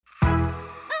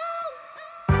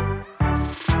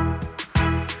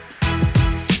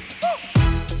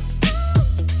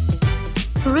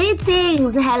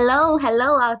Greetings. Hello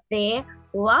out there.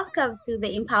 Welcome to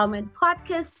the Empowerment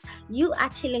Podcast. You are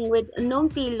chilling with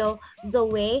Nompilo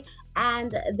Zoe,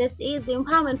 and this is the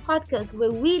Empowerment Podcast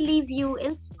where we leave you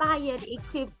inspired,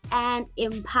 equipped, and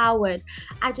empowered.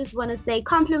 I just want to say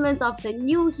compliments of the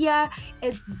new year.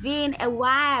 It's been a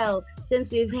while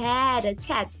since we've had a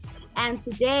chat, and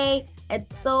today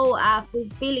it's so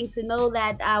fulfilling to know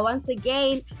that once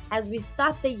again, as we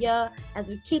start the year, as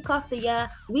we kick off the year,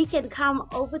 we can come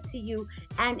over to you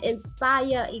and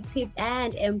inspire, equip,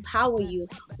 and empower you.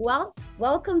 Well,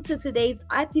 welcome to today's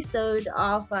episode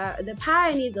of the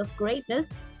Pioneers of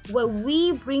Greatness, where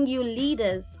we bring you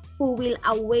leaders who will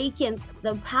awaken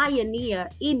the pioneer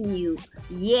in you.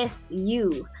 Yes,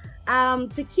 you.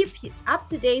 To keep you up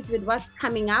to date with what's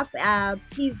coming up,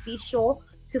 please be sure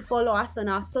to follow us on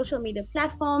our social media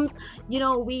platforms. You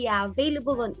know, we are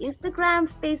available on Instagram,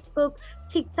 Facebook,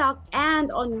 TikTok,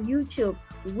 and on YouTube.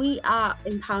 We are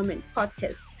Empowerment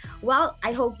Podcast. Well,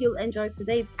 I hope you'll enjoy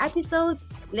today's episode.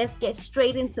 Let's get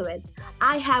straight into it.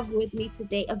 I have with me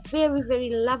today a very, very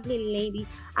lovely lady.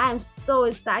 I am so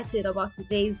excited about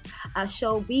today's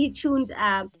show. Be tuned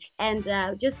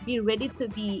and just be ready to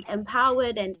be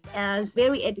empowered, and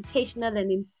very educational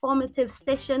and informative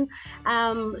session.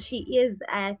 She is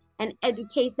an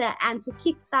educator, and to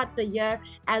kickstart the year,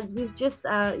 as we've just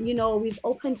we've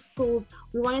opened schools,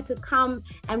 we wanted to come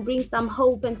and bring some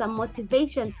hope and some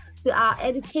motivation to our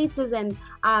educators and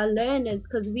our learners,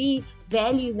 because we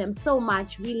value them so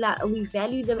much. We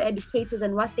value the educators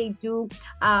and what they do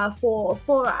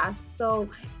for us. So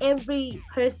every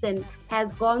person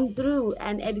has gone through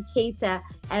an educator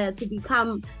to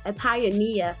become a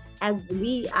pioneer, as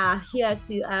we are here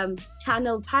to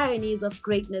channel pioneers of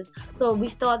greatness. So we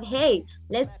thought, hey,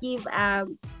 let's give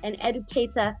an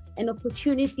educator an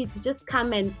opportunity to just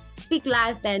come and speak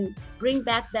life and bring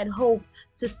back that hope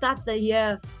to start the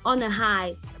year on a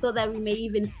high, so that we may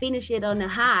even finish it on a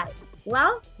high.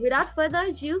 Well, without further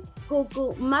ado,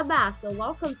 Gogo Mabaso,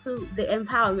 welcome to the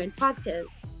Empowerment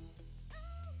Podcast.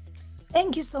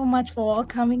 Thank you so much for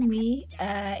welcoming me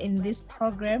in this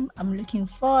program. I'm looking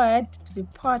forward to be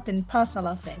part and parcel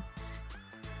of it.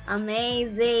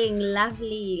 Amazing,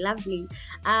 lovely.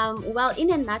 Well,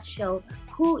 in a nutshell,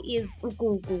 who is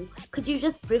Ugugu? Could you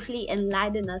just briefly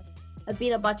enlighten us a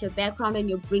bit about your background and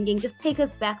your bringing? Just take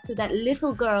us back to that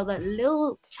little girl, that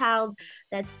little child,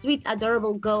 that sweet,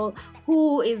 adorable girl.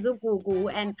 Who is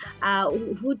Ugugu, and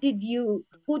who do you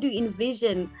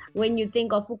envision when you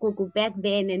think of Ugugu back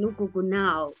then and Ugugu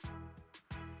now?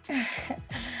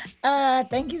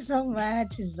 Thank you so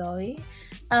much, Zoe.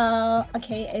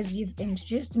 Okay, as you've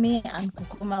introduced me, I'm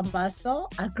Kukuma Baso.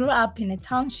 I grew up in a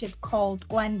township called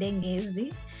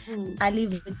Kwandengezi. I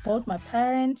live with both my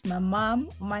parents, my mom,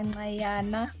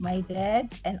 Manayana, my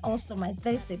dad, and also my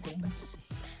 3 siblings.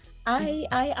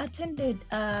 I attended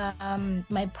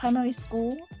my primary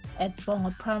school at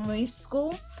Bongo Primary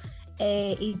School.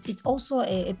 It's also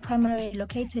a primary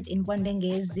located in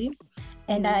Kwandengezi.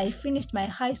 And I finished my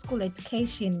high school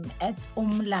education at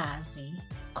Umlazi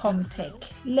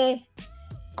Comtech, Le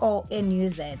Ko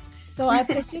NUZ. So I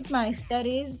pursued my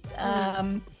studies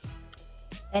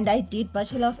and I did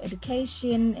Bachelor of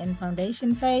Education and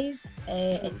Foundation phase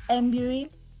at Embury.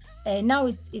 Now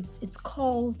it's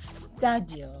called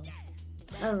Stadio.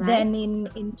 Right. Then in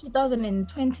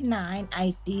 2029,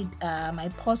 I did my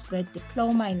postgrad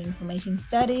diploma in Information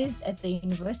Studies at the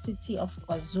University of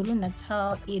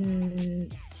KwaZulu-Natal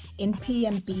in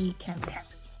PMB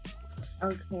campus.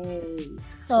 Okay.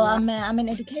 So I'm an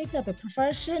educator by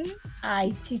profession.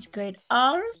 I teach grade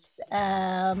R's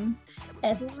at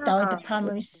Dawete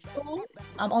Primary School.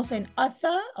 I'm also an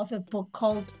author of a book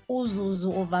called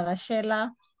Uzuzu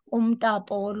Uvakashela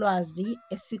Umtapo Wolwazi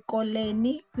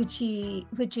Esikoleni, which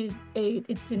is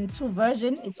it's in 2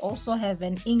 versions. It also have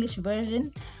an English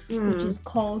version, which is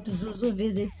called Zuzu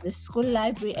Visits the School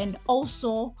Library, and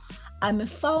also I'm a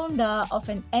founder of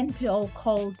an NPO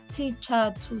called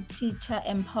Teacher to Teacher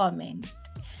Empowerment.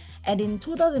 And in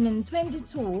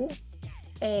 2022,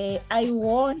 I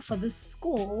won for the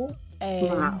school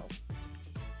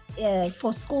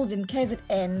for schools in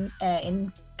KZN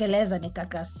in Geleza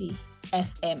Nekakasi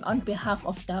FM on behalf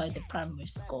of the primary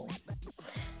school.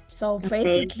 So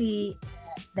basically,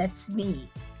 that's me.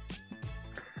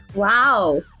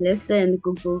 Wow, listen,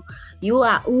 Gugu, you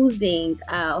are oozing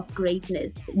of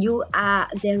greatness. You are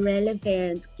the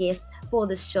relevant guest for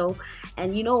the show.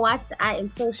 And you know what? I am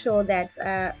so sure that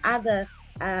other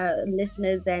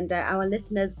listeners, and our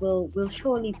listeners will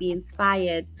surely be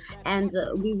inspired, and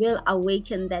we will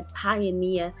awaken that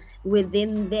pioneer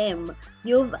within them.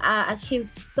 You've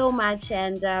achieved so much,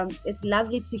 and it's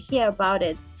lovely to hear about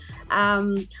it.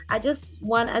 I just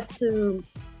want us to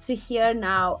hear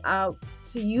now,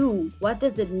 to you, what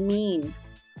does it mean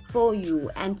for you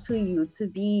and to you to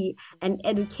be an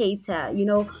educator?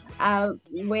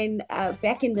 When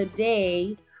back in the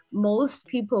day, most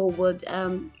people would,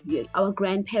 our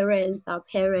grandparents, our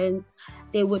parents,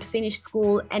 they would finish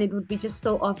school and it would be just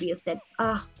so obvious that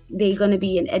they're going to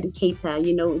be an educator.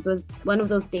 It was one of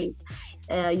those things.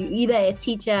 You either a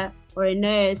teacher or a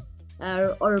nurse,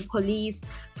 or a police.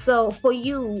 So for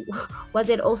you, was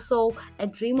it also a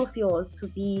dream of yours to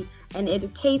be an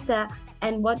educator?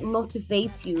 And what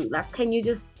motivates you? Like, can you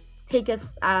just take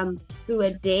us through a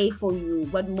day for you?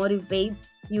 What motivates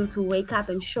you to wake up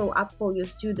and show up for your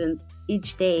students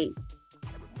each day?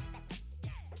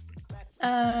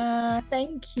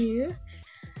 Thank you.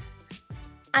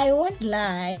 I won't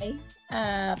lie.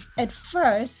 At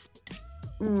first,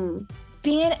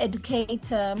 being an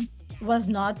educator was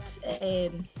not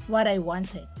what I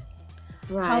wanted.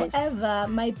 Right. However,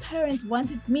 my parents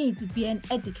wanted me to be an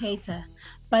educator,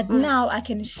 but now I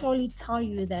can surely tell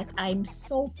you that I'm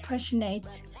so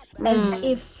passionate, as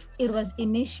if it was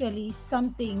initially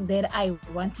something that I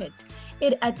wanted.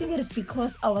 I think it is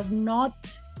because I was not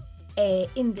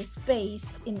in the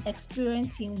space in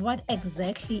experiencing what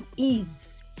exactly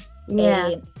is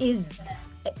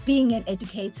being an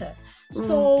educator.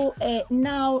 So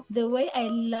now the way I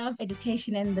love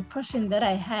education and the passion that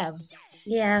I have,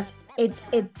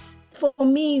 it's for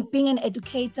me, being an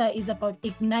educator is about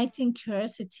igniting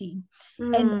curiosity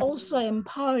and also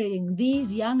empowering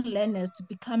these young learners to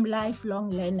become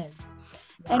lifelong learners.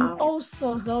 Wow. And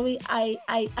also, Zoe,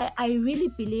 I really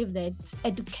believe that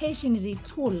education is a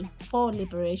tool for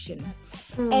liberation.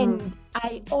 And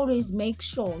I always make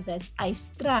sure that I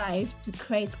strive to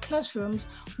create classrooms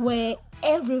where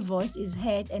every voice is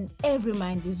heard and every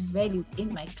mind is valued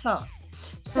in my class.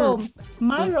 So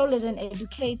my role as an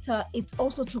educator, it's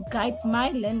also to guide my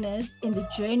learners in the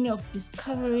journey of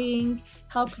discovering,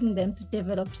 helping them to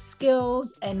develop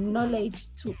skills and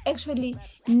knowledge to actually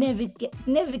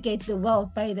navigate the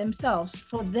world by themselves,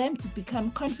 for them to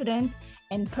become confident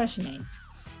and passionate.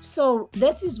 So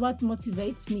that is what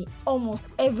motivates me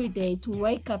almost every day, to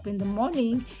wake up in the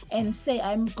morning and say,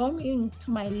 I'm going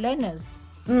to my learners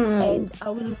and I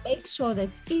will make sure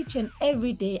that each and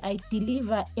every day I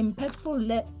deliver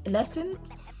impactful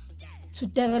lessons to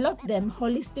develop them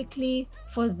holistically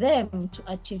for them to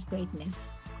achieve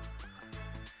greatness.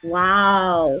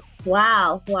 Wow.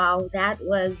 That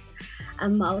was a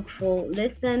mouthful.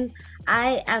 Listen,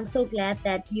 I am so glad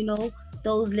that,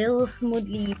 those little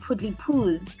smoothly poodly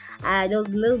poos, those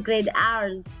little grade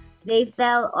R's, they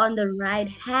fell on the right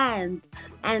hands.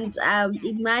 And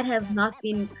it might have not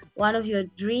been one of your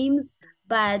dreams,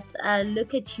 but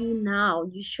look at you now.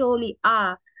 You surely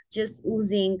are just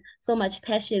oozing so much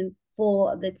passion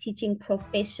for the teaching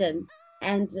profession.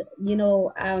 And,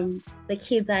 the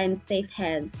kids are in safe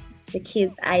hands. The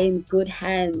kids are in good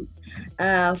hands.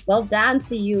 Well done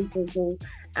to you, Gugu.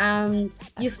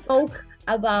 You spoke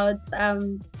about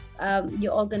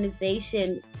your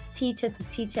organization, Teacher to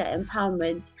Teacher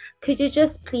Empowerment. Could you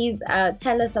just please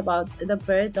tell us about the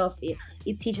birth of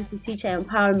Teacher to Teacher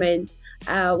Empowerment?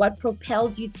 What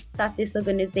propelled you to start this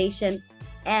organization,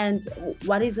 and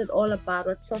what is it all about?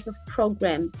 What sort of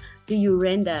programs do you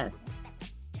render?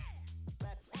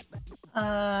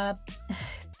 The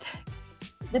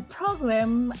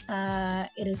program,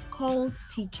 it is called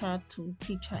Teacher to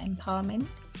Teacher Empowerment.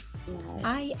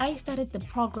 Right. I started the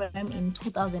program in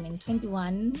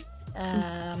 2021.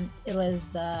 It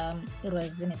was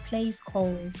in a place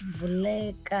called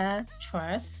Vuleka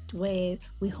Trust, where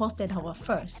we hosted our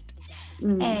first.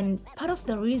 And part of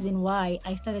the reason why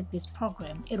I started this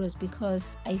program, it was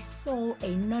because I saw a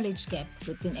knowledge gap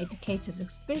within educators,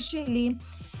 especially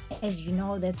as you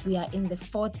know that we are in the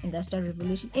 4th industrial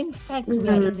revolution. In fact, we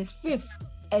are in the 5th,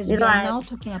 as we are now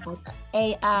talking about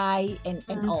AI and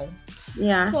all.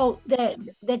 So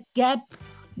the gap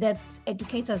that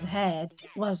educators had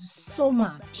was so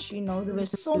much. There were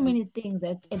so many things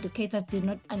that educators did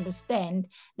not understand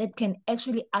that can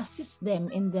actually assist them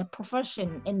in their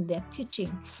profession, in their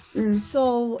teaching.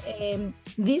 So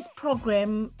this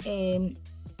program, it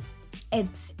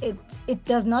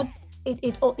does not.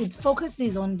 It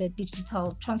focuses on the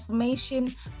digital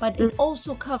transformation, but it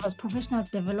also covers professional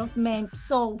development.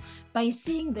 So by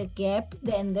seeing the gap,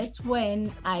 then that's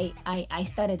when I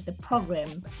started the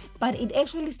program. But it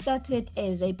actually started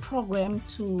as a program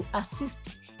to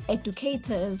assist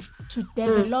educators to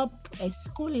develop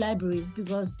school libraries,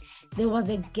 because there was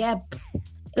a gap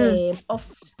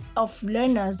of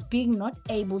learners being not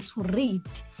able to read,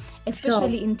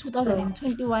 especially in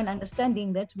 2021,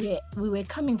 understanding that we were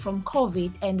coming from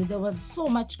COVID and there was so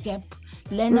much gap.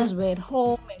 Learners were at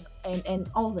home and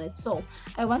all that. So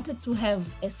I wanted to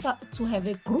have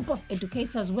a group of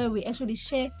educators where we actually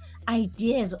share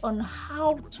ideas on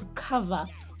how to cover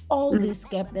all this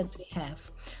gap that we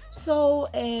have. So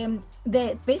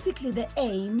the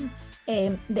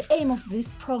aim of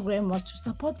this program was to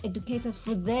support educators,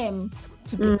 for them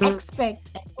to be expert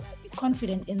and also be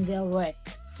confident in their work.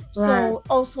 So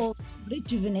also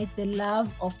rejuvenate the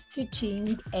love of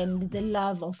teaching and the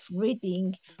love of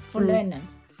reading for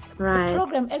learners. The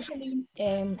program actually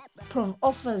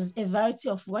offers a variety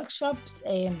of workshops.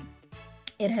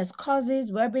 It has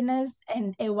courses, webinars,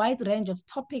 and a wide range of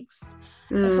topics,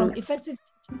 from effective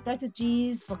teaching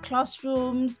strategies for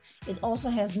classrooms. It also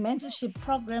has mentorship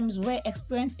programs where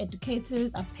experienced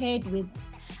educators are paired with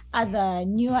other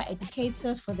newer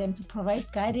educators for them to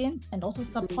provide guidance and also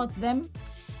support them.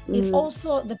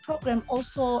 The program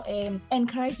also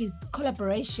encourages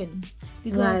collaboration,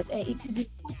 because it is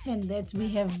important that we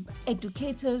have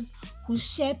educators who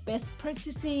share best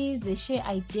practices, they share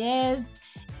ideas,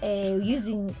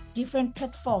 using different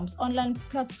platforms, online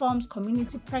platforms,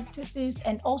 community practices,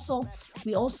 and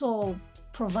we also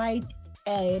provide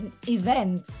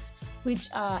events which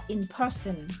are in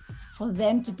person for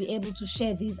them to be able to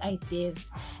share these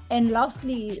ideas. And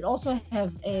lastly, it also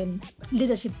have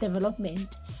leadership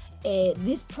development.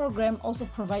 This program also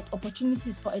provides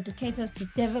opportunities for educators to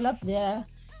develop their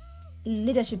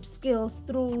leadership skills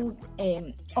through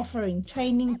offering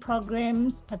training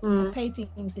programs, participating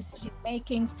in decision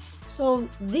making. So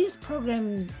these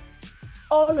programs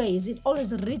always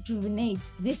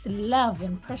rejuvenate this love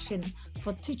and passion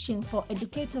for teaching, for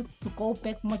educators to go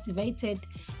back motivated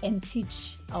and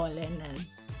teach our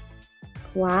learners.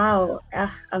 Wow,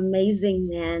 amazing,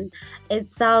 man. It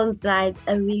sounds like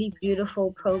a really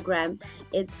beautiful program.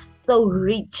 It's so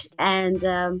rich, and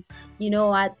you know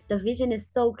what? The vision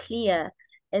is so clear.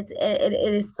 It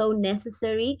is so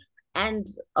necessary, and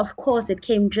of course, it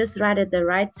came just right at the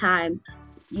right time.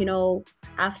 You know,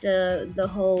 after the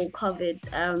whole COVID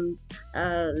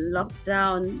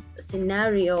lockdown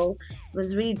scenario, it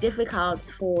was really difficult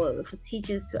for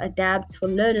teachers to adapt, for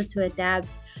learners to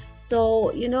adapt.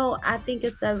 So, you know, I think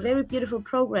it's a very beautiful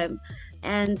program,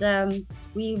 and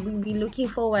we'll be looking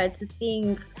forward to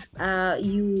seeing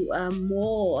you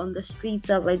more on the streets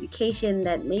of education,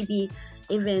 that maybe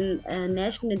even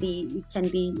nationally it can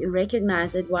be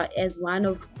recognized as one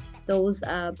of those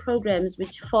programs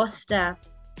which foster,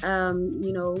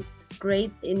 you know,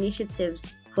 great initiatives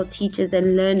for teachers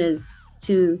and learners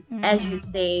to, as you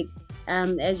said,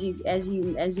 as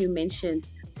you mentioned,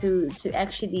 to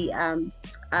actually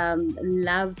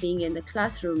love being in the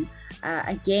classroom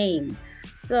again.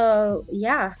 So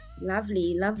yeah,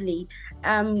 lovely.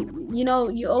 You know,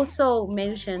 you also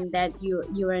mentioned that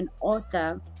you're an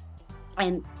author,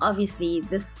 and obviously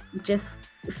this just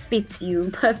fits you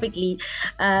perfectly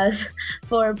uh,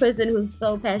 for a person who's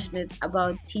so passionate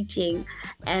about teaching.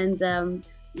 And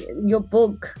your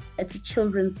book, it's a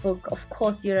children's book. Of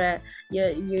course, you're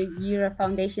a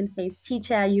foundation-based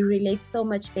teacher. You relate so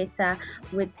much better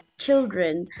with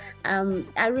children.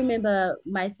 I remember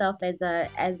myself as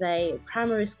a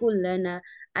primary school learner.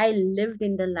 I lived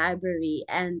in the library,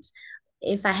 and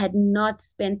if I had not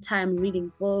spent time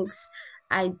reading books,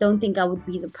 I don't think I would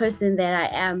be the person that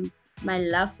I am. My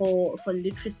love for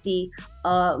literacy,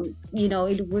 you know,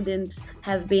 it wouldn't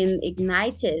have been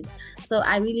ignited. So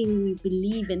I really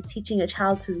believe in teaching a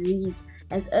child to read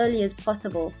as early as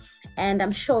possible. And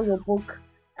I'm sure your book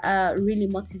really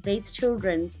motivates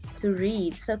children to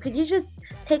read. So could you just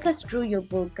take us through your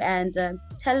book and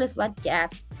tell us what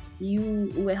gap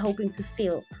you were hoping to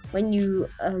fill when you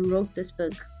wrote this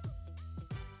book?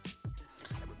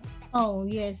 Oh,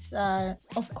 yes.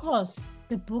 Of course,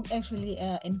 the book actually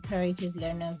encourages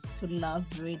learners to love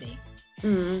reading.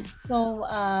 So,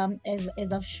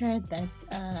 as I've shared that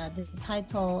the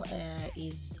title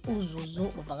is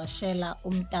Uzuzu uvakashela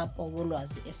umtapo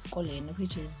wolwazi esikoleni,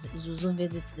 which is Zuzu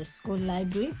visits the school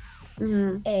library.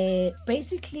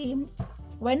 Basically,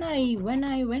 when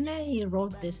I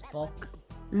wrote this book,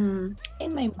 in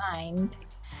my mind,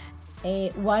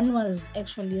 one was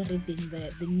actually reading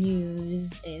the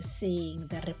news, seeing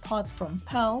the reports from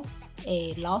Pulse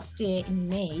last year in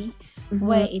May,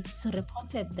 where it's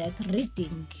reported that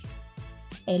reading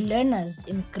learners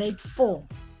in grade 4,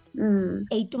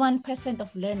 81%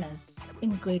 of learners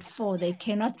in grade 4, they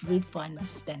cannot read for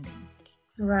understanding.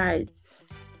 Right.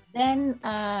 Then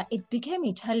it became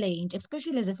a challenge,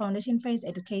 especially as a foundation phase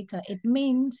educator. It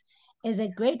means as a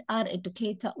grade R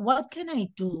educator, what can I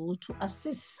do to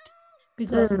assist?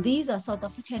 Because these are South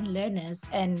African learners,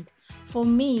 and for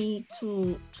me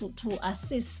to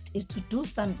assist is to do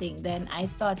something. Then I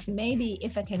thought maybe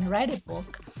if I can write a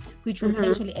book which will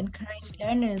actually encourage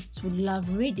learners to love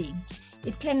reading,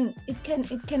 it can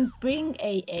bring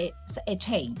a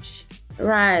change.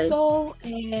 Right. So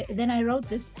then I wrote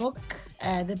this book.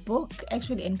 The book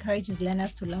actually encourages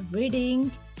learners to love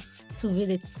reading, to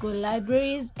visit school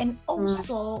libraries, and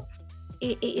also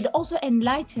it also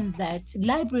enlightens that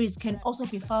libraries can also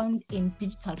be found in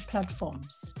digital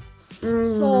platforms.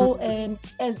 So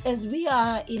as we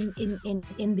are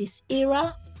in this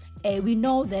era, we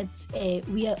know that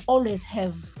we always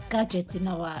have gadgets in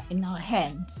our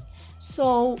hands.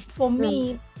 So for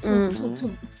me to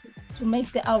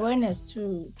make the awareness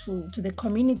to the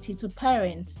community, to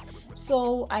parents,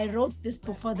 so I wrote this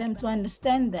book for them to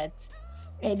understand that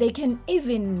they can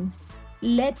even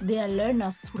let their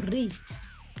learners read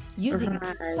using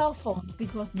cell phones,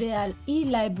 because there are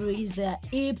e-libraries, there are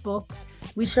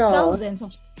e-books with thousands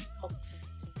of books.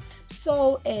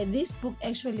 So this book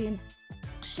actually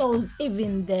shows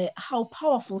even how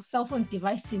powerful cell phone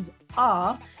devices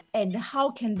are, and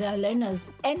how can their learners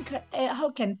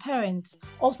how can parents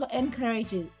also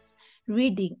encourage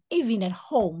reading even at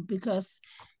home, because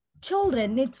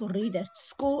children need to read at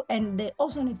school and they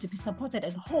also need to be supported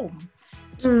at home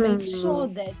to make sure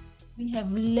that we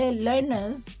have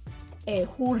learners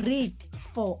who read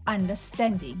for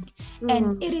understanding.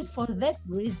 And it is for that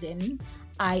reason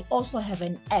I also have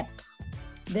an app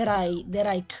that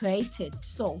I created.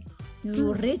 So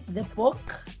you read the book,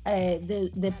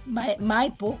 my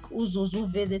book,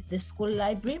 Uzuzu Visit the School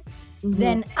Library.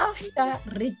 Then after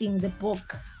reading the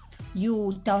book,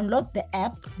 you download the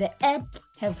app. The app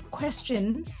have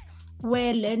questions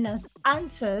where learners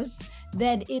answers,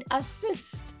 then it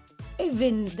assists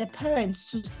even the parents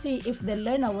to see if the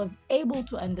learner was able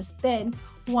to understand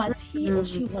what he or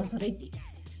she was reading.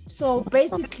 So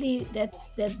basically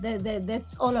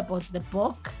that's all about the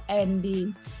book. And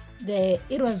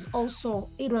it was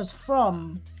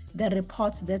from the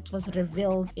reports that was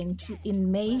revealed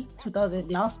in May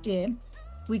 2000 last year,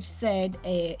 which said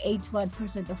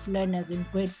 81% of learners in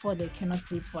grade 4 they cannot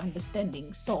read for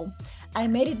understanding. So I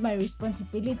made it my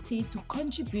responsibility to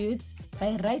contribute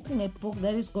by writing a book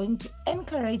that is going to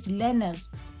encourage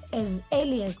learners as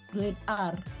early as grade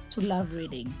R to love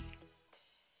reading.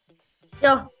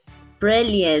 Sure.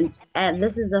 Brilliant. And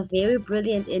this is a very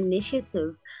brilliant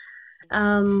initiative.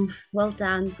 Well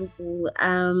done, Bubu.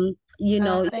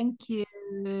 Thank you.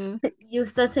 You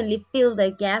certainly fill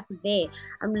the gap there.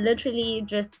 I'm literally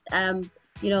just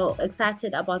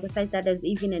excited about the fact that there's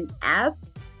even an app.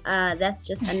 That's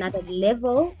just another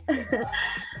level.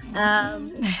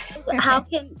 How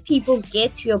can people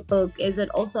get your book? Is it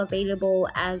also available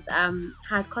as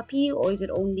hard copy, or is it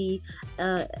only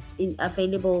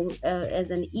available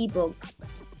as an ebook?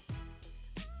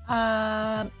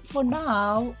 For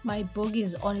now, my book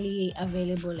is only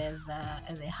available as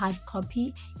a hard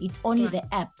copy. It's only the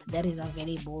app that is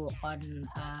available on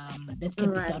that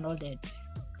can be downloaded.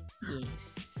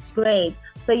 Yes. Great.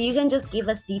 So you can just give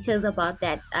us details about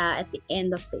that at the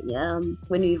end of the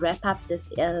when we wrap up this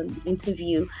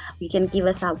interview. You can give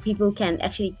us how people can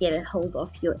actually get a hold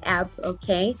of your app.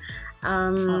 Okay.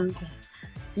 Okay.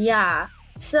 Yeah.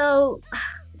 So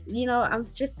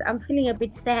I'm feeling a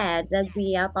bit sad that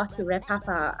we are about to wrap up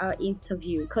our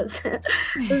interview, because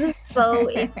this is so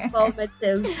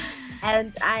informative.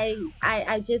 And I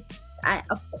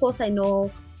of course I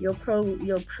know your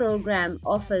program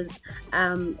offers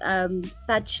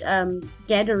such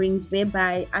gatherings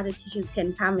whereby other teachers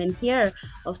can come and hear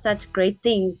of such great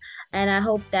things. And I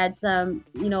hope that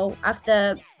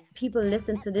after people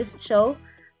listen to this show,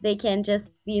 they can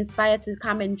just be inspired to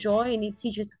come and join in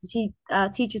teacher to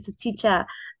teacher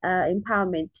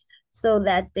empowerment, so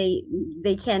that they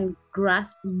can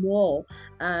grasp more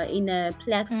in a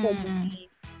platform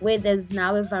where there's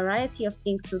now a variety of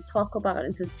things to talk about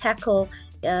and to tackle,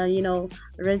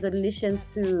 resolutions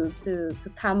to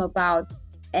come about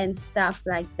and stuff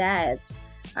like that.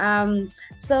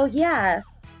 So yeah,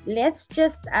 let's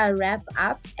just wrap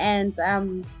up and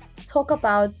talk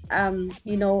about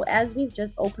as we've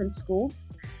just opened schools,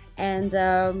 and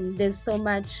there's so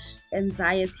much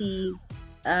anxiety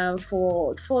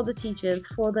for the teachers,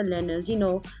 for the learners.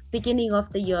 Beginning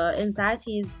of the year,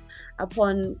 anxiety is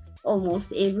upon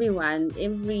almost everyone,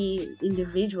 every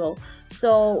individual.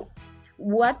 So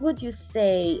what would you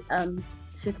say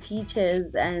to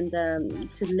teachers and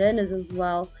to learners as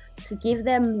well, to give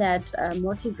them that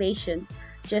motivation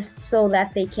just so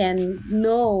that they can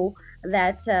know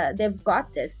that they've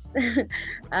got this.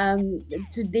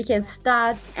 They can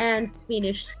start and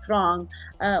finish strong.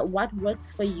 What works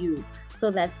for you,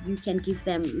 so that you can give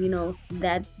them,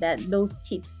 that those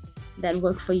tips that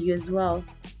work for you as well.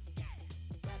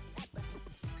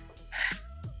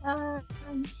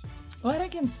 Um, what I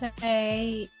can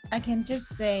just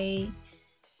say,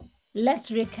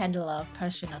 let's rekindle our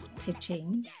passion of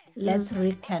teaching. Let's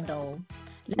rekindle,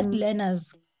 let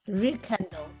learners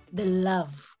rekindle the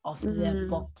love of their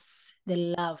books,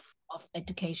 the love of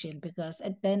education, because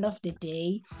at the end of the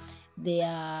day,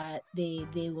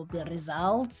 they will be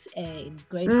results in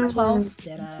grade 12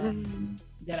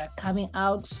 that are coming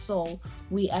out. So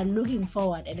we are looking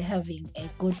forward and having a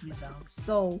good result.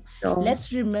 So So,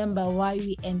 let's remember why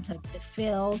we entered the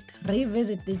field,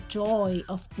 revisit the joy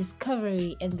of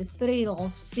discovery and the thrill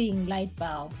of seeing light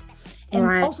bulb, and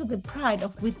right. also the pride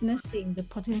of witnessing the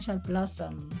potential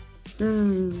blossom.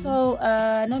 Mm, So,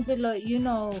 Nobelo,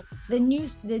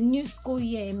 the new school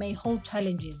year may hold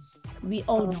challenges. We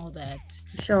all sure. know that,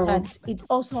 Sure. but it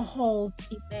also holds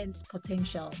immense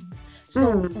potential.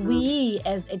 So, Mm,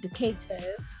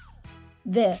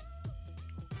 the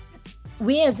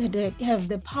we as have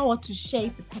the power to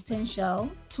shape the potential,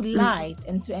 to mm, light,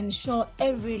 and to ensure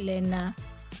every learner,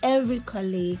 every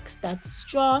colleague starts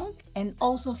strong and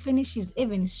also finishes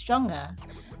even stronger.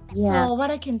 yeah. So what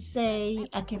I can say,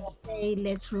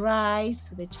 let's rise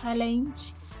to the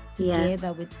challenge Yeah.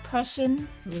 together with passion,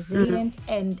 Mm. resilience,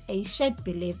 and a shared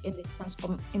belief in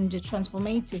the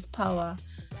transformative power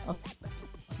of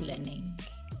learning.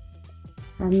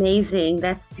 Amazing.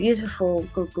 That's beautiful,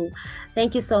 Gugu.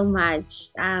 Thank you so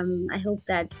much. I hope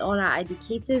that all our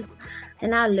educators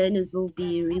and our learners will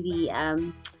be really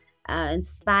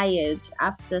inspired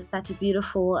after such a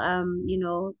beautiful,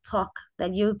 talk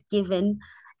that you've given.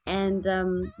 And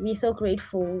we're so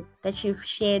grateful that you've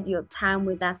shared your time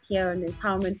with us here on the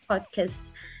Empowerment Podcast.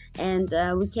 And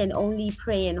we can only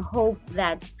pray and hope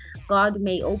that God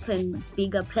may open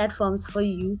bigger platforms for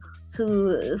you,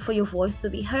 for your voice to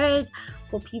be heard,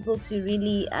 for people to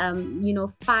really,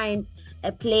 find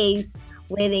a place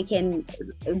where they can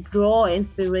draw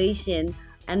inspiration,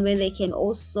 and where they can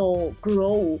also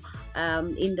grow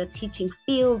in the teaching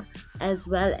field, as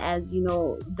well as,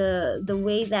 the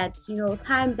way that,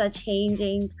 times are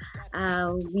changing.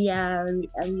 We are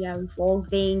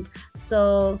evolving.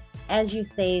 So, as you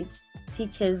said,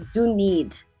 teachers do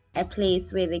need a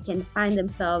place where they can find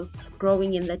themselves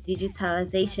growing in the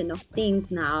digitalization of things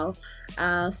now.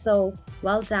 So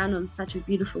well done on such a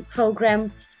beautiful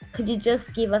program. Could you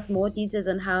just give us more details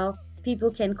on how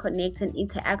people can connect and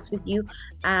interact with you?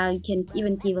 You can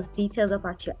even give us details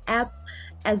about your app,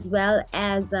 as well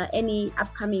as any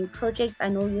upcoming projects. I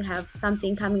know you have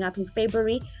something coming up in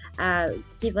February.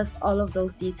 Give us all of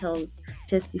those details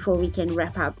just before we can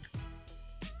wrap up.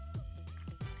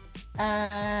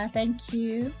 Thank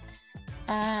you.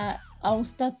 I'll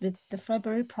start with the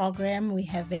February program. We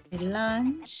have a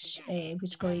lunch,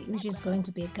 which is going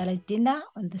to be a gala dinner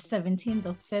on the 17th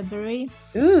of February.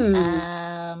 Mm.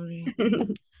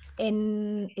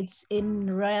 It's in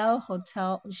Royal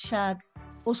Hotel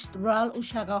Royal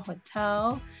Ushaga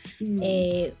Hotel.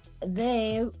 Mm.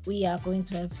 There we are going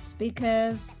to have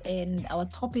speakers, and our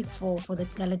topic for the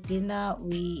gala dinner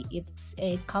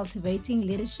it's cultivating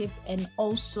leadership and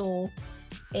also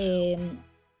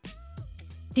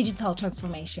digital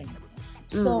transformation.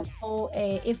 So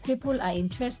if people are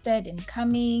interested in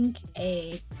coming,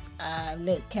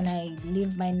 can I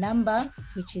leave my number,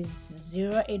 which is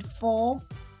 084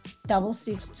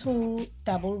 662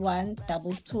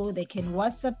 1122. They can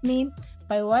WhatsApp me.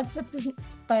 By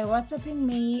WhatsApping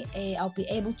me, I'll be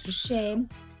able to share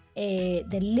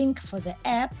the link for the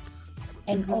app,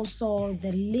 and also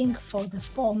the link for the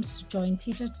forms to join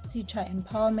Teacher to Teacher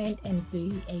Empowerment and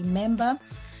be a member.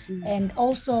 And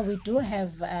also we do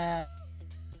have a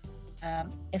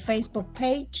Facebook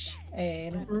page,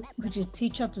 which is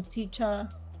Teacher to Teacher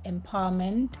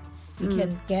Empowerment. You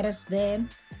can get us there,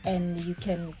 and you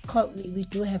can we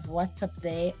do have WhatsApp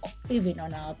there, even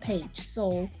on our page.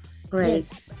 So Great.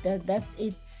 yes, that's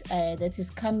it. That is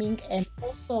coming. And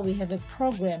also we have a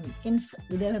program in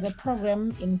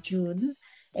June,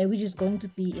 which is going to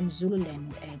be in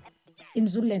Zululand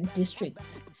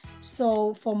district.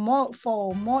 So for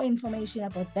more information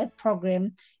about that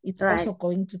program, it's Right. also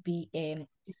going to be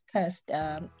discussed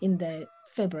in the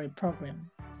February program.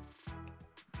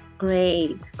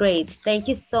 Great, great. Thank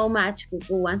you so much,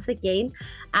 Google, once again.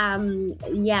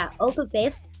 Yeah, all the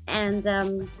best, and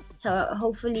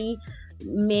hopefully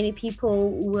many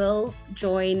people will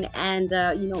join, and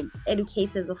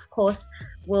educators, of course,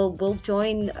 will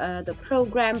join the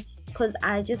program, because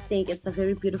I just think it's a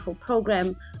very beautiful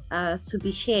program to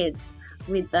be shared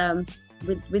with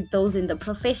with those in the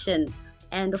profession,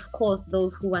 and of course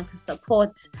those who want to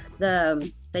support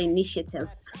the initiative.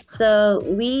 So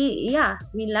we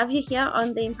love you here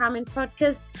on the Empowerment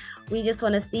Podcast. We just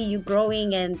want to see you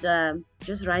growing and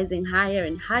just rising higher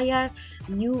and higher.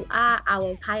 You are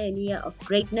our pioneer of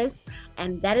greatness,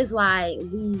 and that is why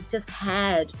we just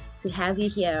had to have you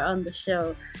here on the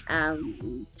show,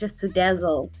 just to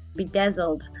be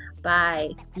dazzled by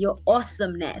your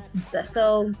awesomeness.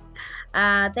 So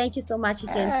thank you so much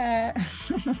again.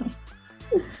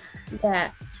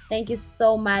 Yeah, thank you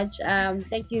so much.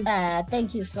 Thank you.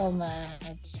 Thank you so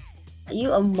much.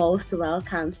 You are most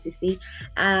welcome, Sissy.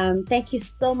 Thank you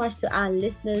so much to our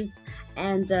listeners,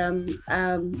 and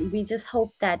we just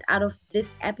hope that out of this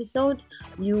episode,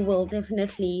 you will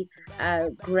definitely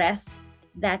grasp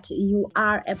that you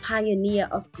are a pioneer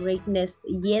of greatness.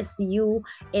 Yes,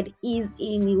 it is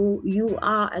in you. You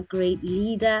are a great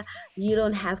leader. You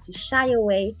don't have to shy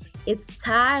away. It's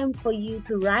time for you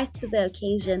to rise to the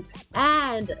occasion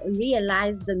and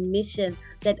realize the mission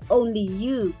that only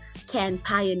you can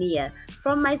pioneer.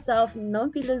 From myself,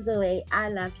 Nompilo Zoe, I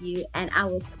love you, and I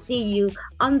will see you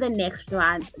on the next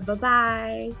one.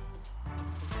 Bye-bye.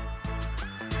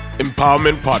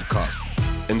 Empowerment Podcast.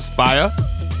 Inspire,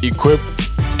 equip,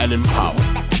 and empower.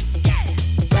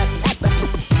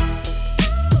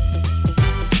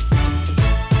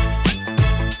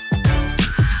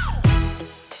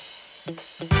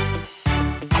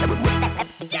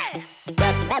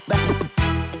 Yeah.